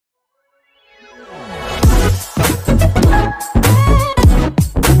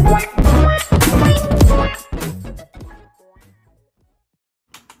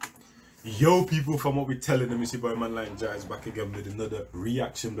Yo people, from what we're telling them, it's your boy Man Like Jai is back again with another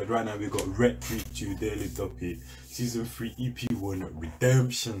reaction. But right now we got Wretch to Daily Duppy Season 3 EP1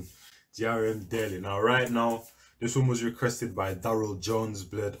 Redemption GRM Daily. Now right now, this one was requested by Daryl Jones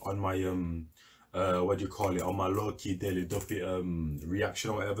Blood on my what do you call it, on my low-key Daily Duppy reaction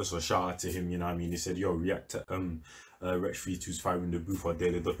or whatever. So shout out to him, you know what I mean. He said, yo, react to Wretch 32's Fire in the Booth or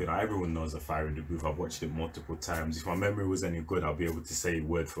Daily Duppy. Now everyone knows a Fire in the Booth. I've watched it multiple times. If my memory was any good, I'll be able to say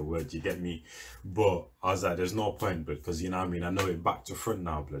word for word, you get me? But I was like, there's no point, but because, you know what I mean, I know it back to front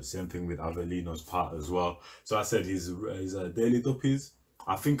now, blood. Same thing with Avelino's part as well. So I said his Daily Duppy's.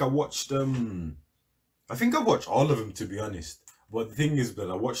 I think I watched all of them, to be honest. But the thing is that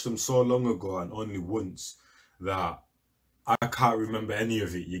I watched them so long ago and only once that I can't remember any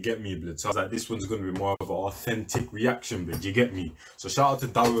of it, you get me, blood? So I was like, this one's going to be more of an authentic reaction, blood, you get me? So shout out to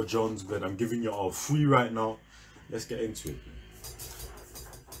Daryl Jones, blood. I'm giving you all free right now. Let's get into it.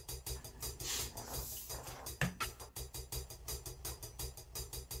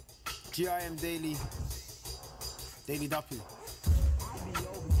 GIM Daily Duppy.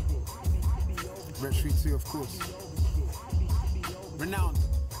 Wretch 32, of course. Renowned.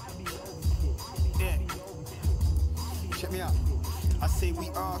 Yeah. Check me out. I say we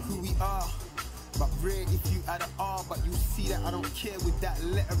are who we are, but rare if you add an R, but you see that I don't care with that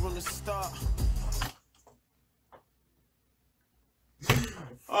letter on the start.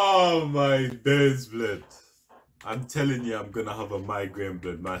 Oh my days, blood. I'm telling you, I'm gonna have a migraine,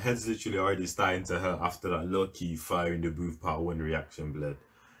 blood. My head's literally already starting to hurt after that low-key Fire in the Booth part 1 reaction, blood.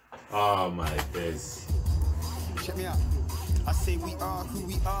 Oh my days. Check me out. I say we are who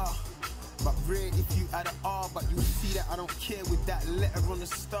we are, but rare if you add an R, but you see that I don't care with that letter on the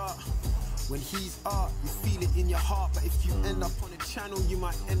start. When he's art, you feel it in your heart, but if you end up on a channel, you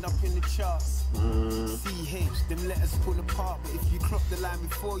might end up in the charts. CH, them letters pull apart, but if you clock the line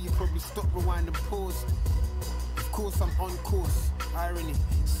before, you probably stop, rewind and pause. Of course I'm on course, irony,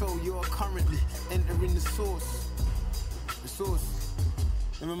 so you're currently entering the source. The source.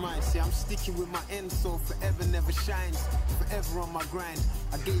 Never mind, see I'm sticking with my end, so forever never shines. Forever on my grind.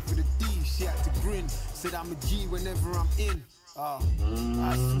 I gave her the D, she had to grin. Said I'm a G whenever I'm in. I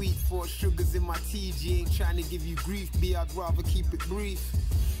sweet 4 sugars in my TG. Ain't trying to give you grief, B, I'd rather keep it brief.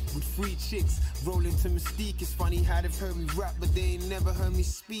 With 3 chicks, rolling to Mystique. It's funny how they've heard me rap, but they ain't never heard me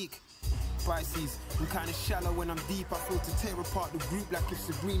speak. Pisces, I'm kinda shallow when I'm deep. I feel to tear apart the group like if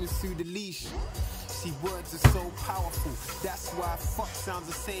Sabrina sued the leash. See, words are so powerful. That's why fuck sounds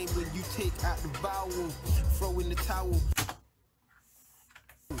the same when you take out the vowel. Throw in the towel.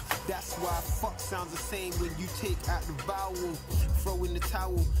 That's why fuck sounds the same when you take out the vowel. Throw in the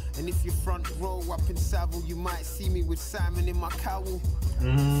towel. And if you're front row up in Savile, you might see me with Simon in my cowl. See,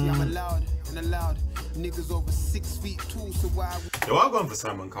 I'm allowed and allowed. Niggas over 6 feet tall, so why? Yo, I'm going for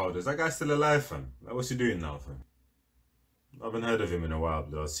Simon Cowell. Is that guy still alive, fam? Like, what's he doing now, fam? I haven't heard of him in a while,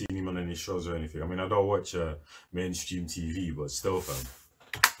 though. I've seen him on any shows or anything. I mean, I don't watch mainstream TV, but still, fam,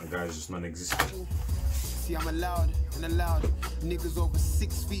 that guy's just non-existent. See, I'm allowed and allowed. Niggas over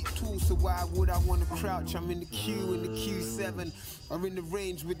 6 feet tall, so why would I want to crouch? I'm in the Q in the Q7, or in the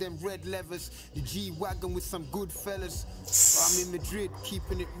range with them red levers. The G-Wagon with some good fellas. I'm in Madrid,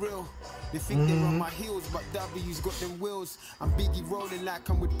 keeping it real. They think they're on my heels, but W's got them wheels. I'm Biggie rolling like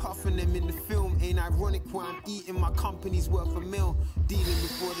I'm with puffing them in the film. Ain't ironic why I'm eating my company's worth a meal. Dealing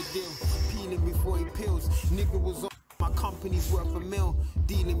before the deal, peeling before he peels. Nigga was on my company's worth a meal.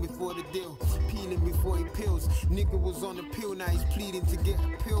 Dealing before the deal, peeling before he peels. Nigga was on the pill, now he's pleading to get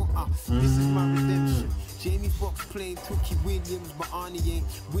a pill. This is my redemption. Jamie Foxx playing Tookie Williams, but Arnie ain't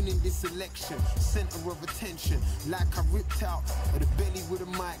winning this election. Center of attention, like I ripped out of the belly with a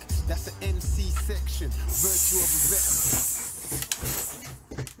mic. That's an MC section. Virtue of a veteran.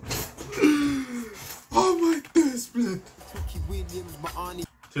 Oh my days, blood. Tookie Williams, but Arnie.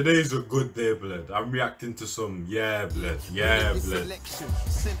 Today's a good day, blood. I'm reacting to some, yeah, blood. Yeah, blood. Selection,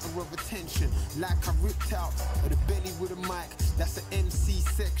 center of attention, like I ripped out of the belly with a mic. That's an MC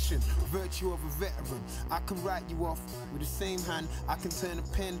section. Virtue of a veteran. I can write you off with the same hand. I can turn a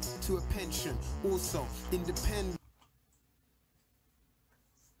pen to a pension. Also, independent.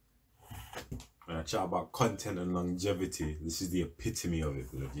 When I chat about content and longevity, this is the epitome of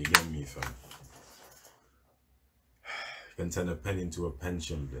it, blood. You get me, fam? Can turn a pen into a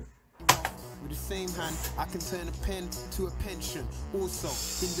pension, blood. With the same hand, I can turn a pen to a pension. Also,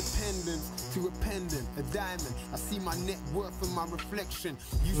 independent to a pendant, a diamond. I see my net worth in my reflection.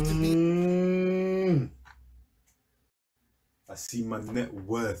 Used to be. I see my net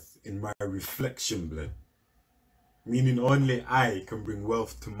worth in my reflection, blood. Meaning only I can bring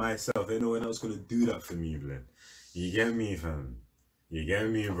wealth to myself. Ain't no one else gonna do that for me, blood. You get me, fam? You get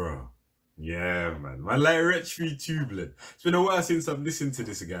me, bro? Yeah, man. Man, like Wretch 3-2, blood. It's been a while since I've listened to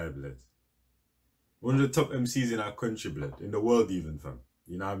this guy, blood. One of the top MCs in our country, blood. In the world even, fam.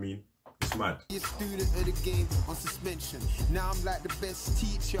 You know what I mean? It's mad. A student of the game on suspension. Now I'm like the best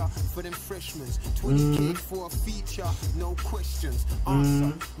teacher for them freshmen. 20K for a feature, no questions.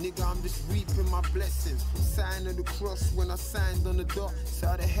 Answer, nigga, I'm just reaping my blessings. Sign of the cross when I signed on the dot. So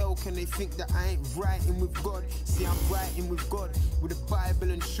how the hell can they think that I ain't writing with God? See, I'm writing with God, with the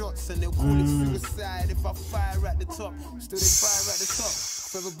Bible and shots, and they'll call it suicide if I fire at the top. Still they fire at the top.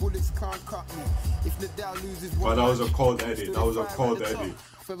 Feather bullets can't cut me. If Nadal loses one, that was a cold edit. That was a cold edit.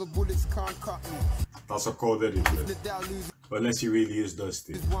 Feather bullets can't cut me. That's a cold edit, blood. Unless he really is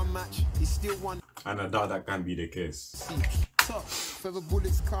dusty. One match, he's still one. And I doubt that can be the case. Top, feather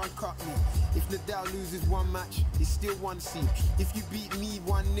bullets can't cut me. If Nadal loses one match, he's still one seed. If you beat me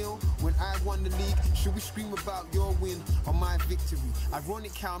 1-0 when I won the league, should we scream about your win or my victory?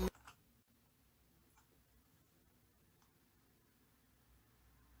 Ironic how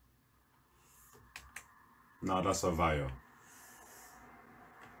Nah, that's a vial.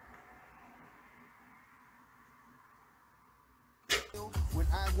 when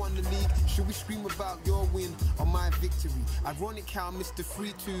I won the league, should we scream about your win or my victory? Ironic how Mr.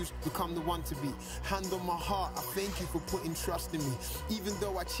 3-2's become the one to be. Hand on my heart, I thank you for putting trust in me. Even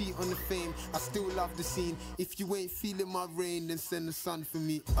though I cheat on the fame, I still love the scene. If you ain't feeling my rain, then send the sun for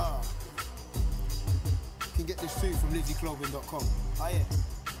me. You can get this too from LizzyClothing.com. Oh yeah.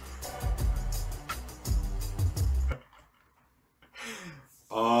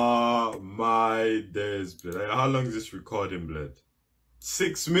 Oh my days, blood. How long is this recording, blood?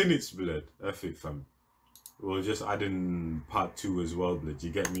 6 minutes, blood. Epic, fam. We'll just add in part 2 as well, blood. You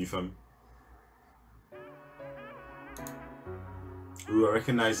get me, fam? Ooh, I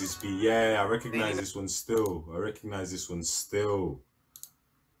recognize this beat. Yeah, I recognize this one still. I recognize this one still.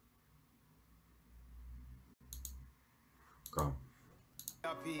 Come.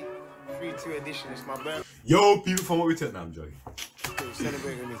 Duppy 3-2 edition. It's my birthday. Yo, people from what we take now, I'm joking.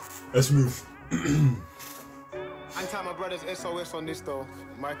 Celebrate with me. Let's move. Anti my brother's SOS on this though.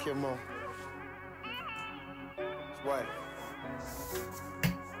 Mikey and Mo. What?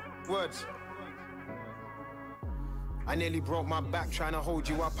 Words. I nearly broke my back trying to hold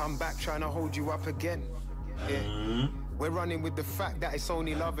you up. I'm back trying to hold you up again. Yeah. We're running with the fact that it's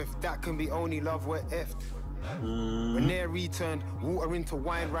only love. If that can be only love, we're effed. When they returned, water into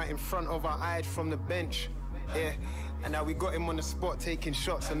wine right in front of our eyes from the bench. Yeah. And now we got him on the spot taking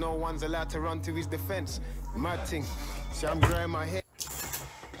shots and no one's allowed to run to his defense. Mad thing. See, I'm drying my head.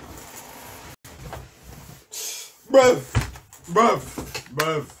 Bruv.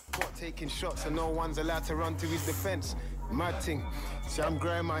 Spot taking shots and no one's allowed to run to his defense. Mad thing. See, I'm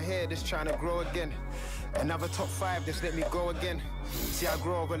growing my hair, just trying to grow again. Another top 5, just let me go again. See, I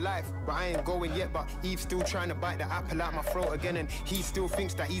grow over life, but I ain't going yet. But Eve's still trying to bite the apple out my throat again. And he still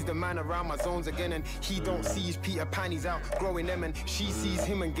thinks that he's the man around my zones again. And he don't see his Peter Pan, he's out growing them. And she sees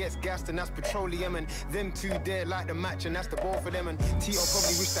him and gets gassed, and that's petroleum. And them two there like the match, and that's the both of them. And Tito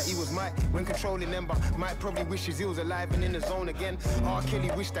probably wish that he was Mike when controlling them, but Mike probably wishes he was alive and in the zone again. R.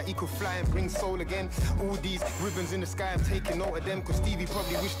 Kelly wished that he could fly and bring soul again. All these ribbons in the sky, I'm taking note of them. Cause Stevie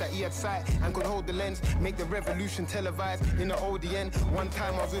probably wished that he had sight and could hold the lens. Make the revolution televised in the ODN. One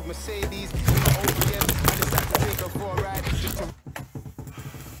time I was with Mercedes in the ODM. I just had to take her for a ride just to...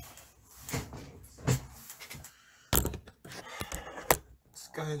 This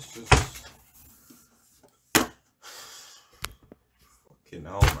guy's just fucking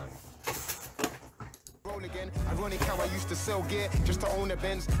hell, man. Roll again. Ironic how I used to sell gear just to own a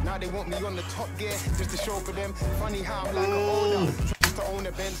Benz. Now they want me on the top gear just to show for them. Funny how I'm like an older. To own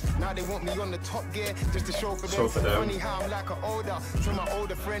a Benz, now they want me on the top gear just to show for them. Funny how I'm like an older to my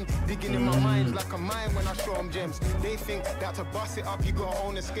older friend, digging in my mind like a mine when I show them gems. They think that to bust it up you gotta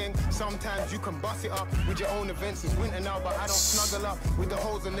own a skin. Sometimes you can bust it up with your own events. It's winter now, but I don't snuggle up with the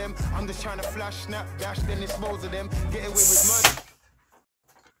holes in them. I'm just trying to flash, snap, dash, then dispose of them. Get away with murder.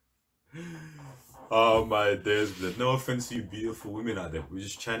 Oh my days, blood. No offense to you beautiful women out there. We're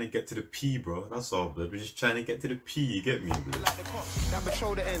just trying to get to the P, bro. That's all, blood. We're just trying to get to the P, you get me, blood? Like the cops, that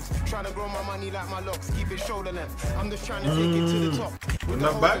patrol the ends. Trying to grow my money like my locks. Keep it shoulder length. I'm just trying to take it to the top. With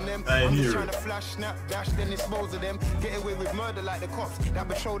not back, I ain't I'm just here. trying to flash, snap, dash, then dispose of them. Get away with murder like the cops, that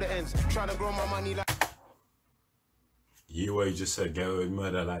patrol the ends. Trying to grow my money like... You just said get away with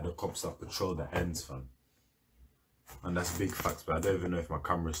murder like the cops that patrol the ends, fam. And that's big facts, but I don't even know if my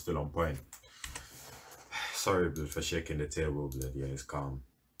camera's still on point. Sorry, blood, for shaking the table, blood. Yeah, it's calm.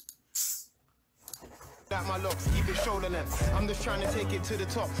 Like my locks, keep it shoulder length. I'm just trying to take it to the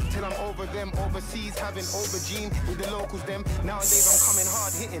top till I'm over them. Overseas, having aubergine with the locals. Them nowadays I'm coming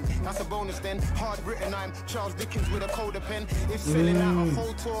hard hitting. That's a bonus then. Hard written. I'm Charles Dickens with a colder pen. If selling out a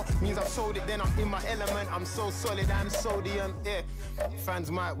whole tour means I've sold it, then I'm in my element. I'm so solid. I'm sodium. Yeah. Fans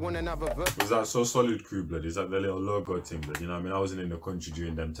might want another verse. Was that So Solid crew, blood? Is that the little logo thing, blood? You know what I mean? I wasn't in the country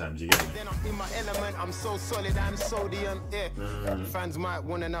during them times. You get me? Then I'm in my element. I'm so solid. I'm sodium. Yeah. Fans might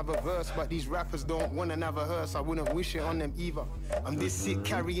want another verse, but these rappers don't want another hearse. I wouldn't wish it on them either. I'm this sick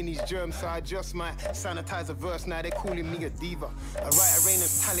carrying these germs, so I just might sanitize a verse. Now they're calling me a diva. A writer ain't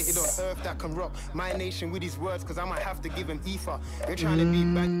as talented on earth that can rock my nation with these words, cause I might have to give him ether. They're trying to be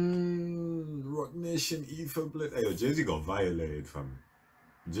back. Rock Nation ether, blood. Hey, yo, Jay-Z got violated, fam.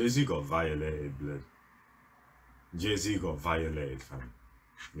 Jay-Z got violated, blood. Jay-Z got violated, fam.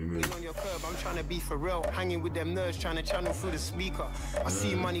 On your curb, I'm trying to be for real. Hanging with them nerds, trying to channel through the speaker. I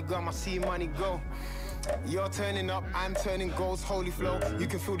see money come, I see money go. You're turning up, I'm turning goals, holy flow. You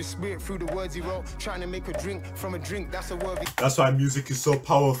can feel the spirit through the words he wrote. Trying to make a drink from a drink, that's a worthy. That's why music is so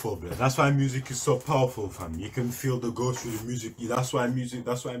powerful, bro. That's why music is so powerful, fam. You can feel the ghost through the music. That's why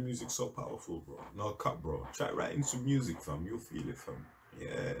music's so powerful, bro. No cut, bro. Try writing some music, fam. You'll feel it, fam. Yeah,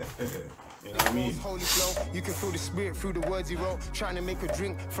 you know what I mean? Holy flow, you can feel the spirit through the words he wrote. Trying to make a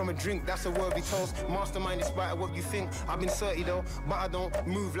drink from a drink, that's a worthy toast. Mastermind despite what you think. I've been 30 though, but I don't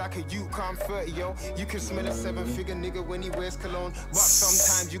move like a youth, I'm 30, yo. You can smell a 7-figure nigga when he wears cologne, but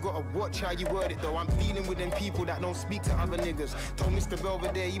sometimes you gotta watch how you word it though. I'm dealing with them people that don't speak to other niggas. Told Mr.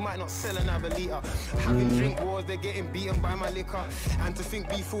 Belvedere, you might not sell another liter. Having drink wars, they're getting beaten by my liquor. And to think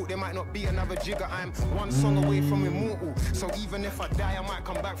be thought they might not beat another jigger. I'm one song away from immortal, so even if I die, I might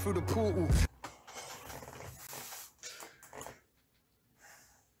come back through the portal.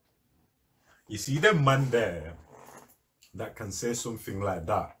 You see them man there that can say something like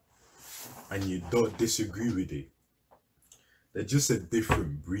that and you don't disagree with it. They're just a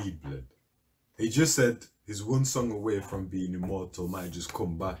different breed, blood. He just said he's one song away from being immortal, might just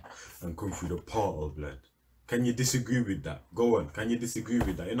come back and come through the portal, blood. Can you disagree with that? Go on, can you disagree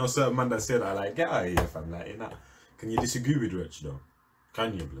with that? You know, certain man that said that, like, get out of here, fam. Like, you know, can you disagree with Wretch though?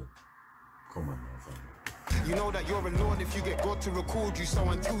 Can you, blood? Come on now, fam. You know that you're a lord if you get God to record you. So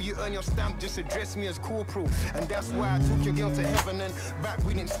until you earn your stamp, just address me as corporal. And that's why I took your girl to heaven and back.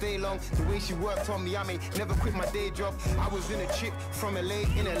 We didn't stay long. The way she worked on me, I may never quit my day job. I was in a chick from LA,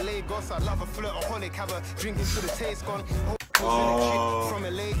 in a Lagos. I love a flirtaholic, have a drinking till the taste gone. From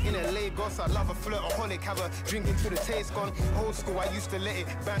LA, in a Lagos, I love a flirtaholic, have a drinking till the taste gone. Old school, I used to let it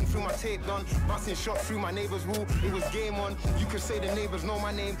bang through my tape gun, busting shot through my neighbor's wall. It was game on. You could say the neighbors know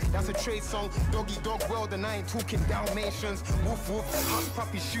my name. That's a trade song. Doggy dog world, and I ain't talking Dalmatians. Woof woof, hush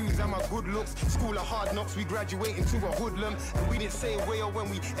puppy shoes and my good looks. School of hard knocks, we graduate into a hoodlum, and we didn't say whale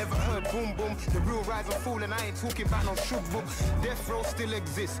when we ever heard boom boom. The real rise and fall, and I ain't talking about no shook book. Death row still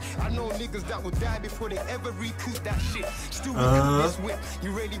exists. I know niggas that will die before they ever recoup that shit. Still this whip.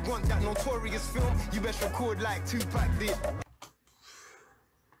 You really want that notorious film? You best record like Tupac did.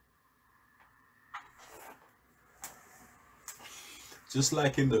 Just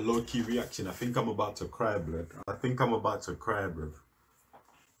like in the low-key reaction, I think I'm about to cry, blood. I think I'm about to cry, blood.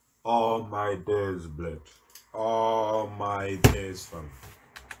 All my days, blood. All my days, fam.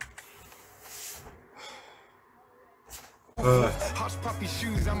 Hush puppy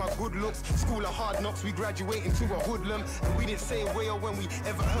shoes and my good looks. School of hard knocks, we graduate into a hoodlum, and we didn't say whale when we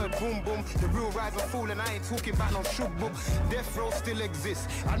ever heard boom boom. The real rise and fall, and I ain't talking about no shook book. Death row still exists.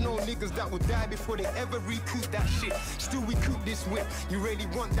 I know niggas that will die before they ever recoup that shit. Still we coop this whip. You really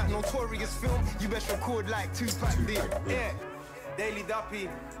want that notorious film? You best record like Tupac did. Yeah, Daily Duppy,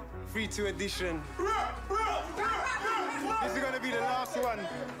 3-2 edition. This is gonna be the last one.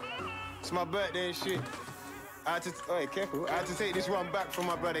 It's my birthday and shit. I had to, careful. I had to take this one back from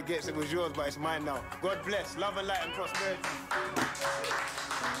my brother Gets. It was yours, but it's mine now. God bless, love and light and prosperity.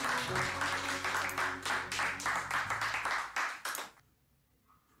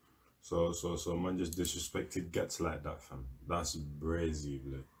 So man just disrespected Gets like that, fam. That's brazy,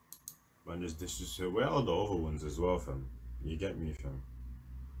 blood. Man just disrespected. Where are the other ones as well, fam? You get me, fam?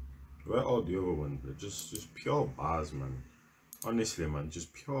 Where are the other ones, blood? Just pure bars, man. Honestly, man,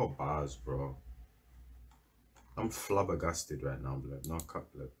 just pure bars, bro. I'm flabbergasted right now, blood. No cut,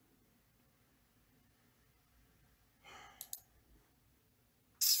 blood.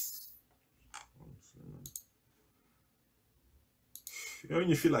 You know when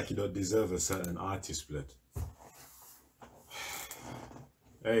you feel like you don't deserve a certain artist, blood?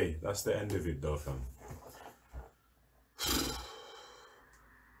 Hey, that's the end of it though, fam.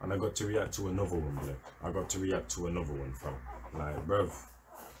 And I got to react to another one, blood. I got to react to another one, fam. Like, bruv.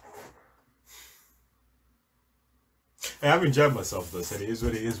 Hey, I've enjoyed myself though, so it is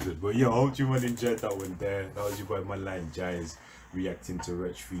what it is, but yo, I hope you man enjoyed that one there. That was your boy Manline Jazz reacting to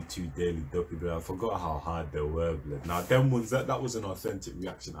Wretch 3-2 Daily Duppy, but I forgot how hard they were, blood. Now them ones, that was an authentic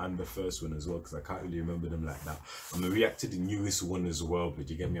reaction, and the first one as well, because I can't really remember them like that. I'm gonna react to the newest one as well, but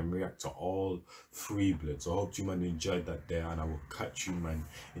you get me, I'm gonna react to all three, blood. So I hope you man enjoyed that there, and I will catch you man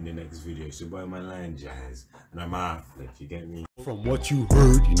in the next video. So boy Manline Jazz, and I'm out, blood, you get me. From what you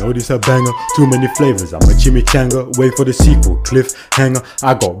heard, you know this a banger. Too many flavors, I'm a chimichanga. Wait for the sequel, cliffhanger.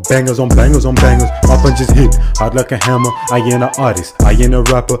 I got bangers on bangers on bangers. My punches hit hard like a hammer. I ain't an artist, I ain't a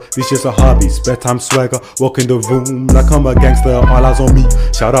rapper. This just a hobby, spare time swagger. Walk in the room like I'm a gangster. All eyes on me.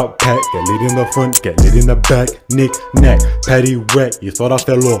 Shout out Pat, get lit in the front, get lit in the back. Nick, neck, patty wet. You thought I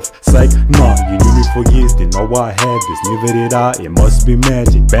fell off? Psych, nah. You knew me for years, didn't know I had this. Never did I. It must be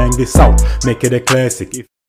magic. Bang this out, make it a classic.